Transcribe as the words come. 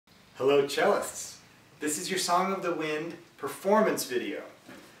Hello cellists! This is your Song of the Wind performance video.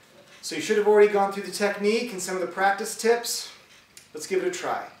 So you should have already gone through the technique and some of the practice tips. Let's give it a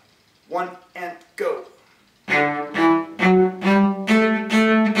try. 1 and go!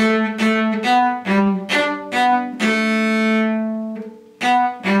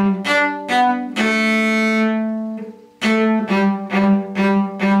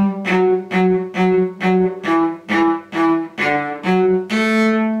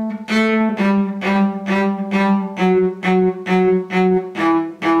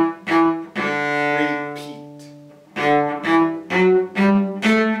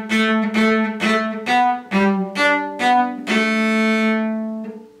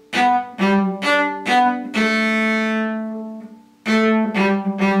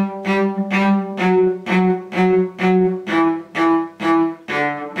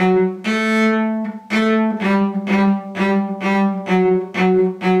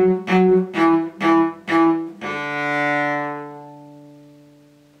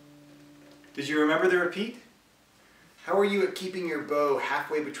 Did you remember the repeat? How are you at keeping your bow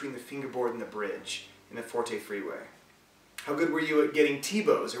halfway between the fingerboard and the bridge in the forte freeway? How good were you at getting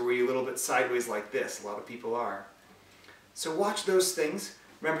T-bows, or were you a little bit sideways like this? A lot of people are. So watch those things.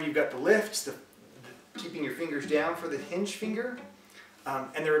 Remember, you've got the lifts, keeping your fingers down for the hinge finger,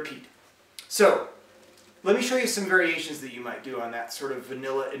 and the repeat. So let me show you some variations that you might do on that sort of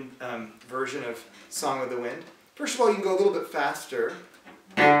vanilla version of Song of the Wind. First of all, you can go a little bit faster.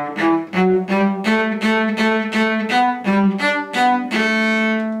 To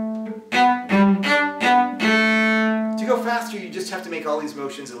go faster, you just have to make all these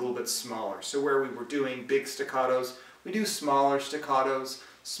motions a little bit smaller. So where we were doing big staccatos, we do smaller staccatos,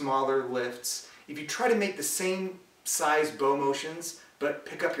 smaller lifts. If you try to make the same size bow motions, but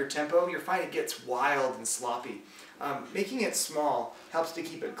pick up your tempo, you'll find it gets wild and sloppy. Making it small helps to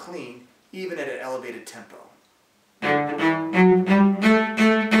keep it clean, even at an elevated tempo.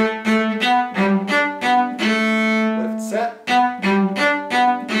 Lift set.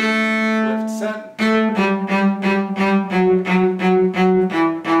 Lift set.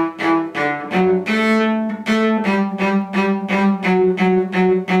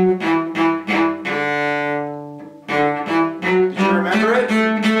 Did you remember it?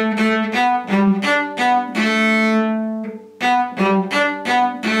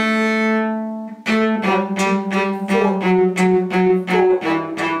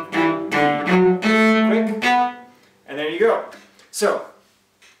 So,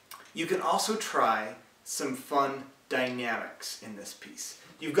 you can also try some fun dynamics in this piece.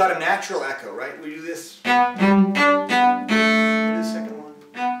 You've got a natural echo, right? We do this. Do the second one.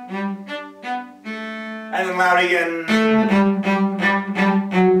 And then loud again.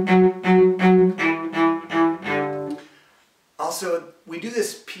 Also, we do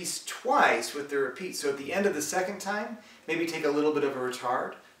this piece twice with the repeat. So at the end of the second time, maybe take a little bit of a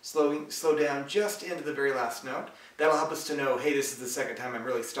retard. Slow down just into the very last note. That'll help us to know, hey, this is the second time I'm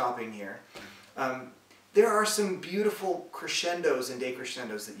really stopping here. There are some beautiful crescendos and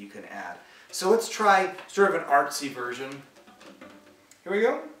decrescendos that you can add. So let's try sort of an artsy version. Here we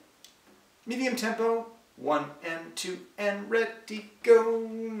go. Medium tempo. 1 and 2 and ready, go.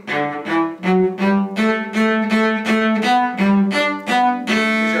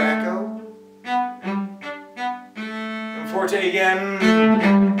 Here's your echo. And forte again.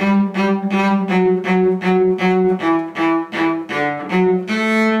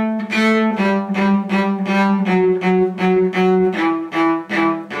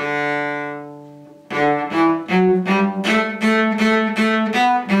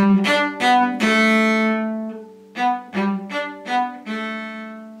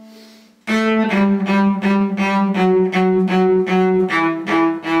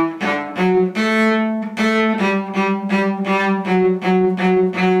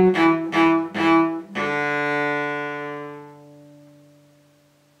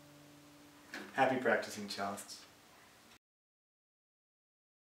 Happy practicing, cellists.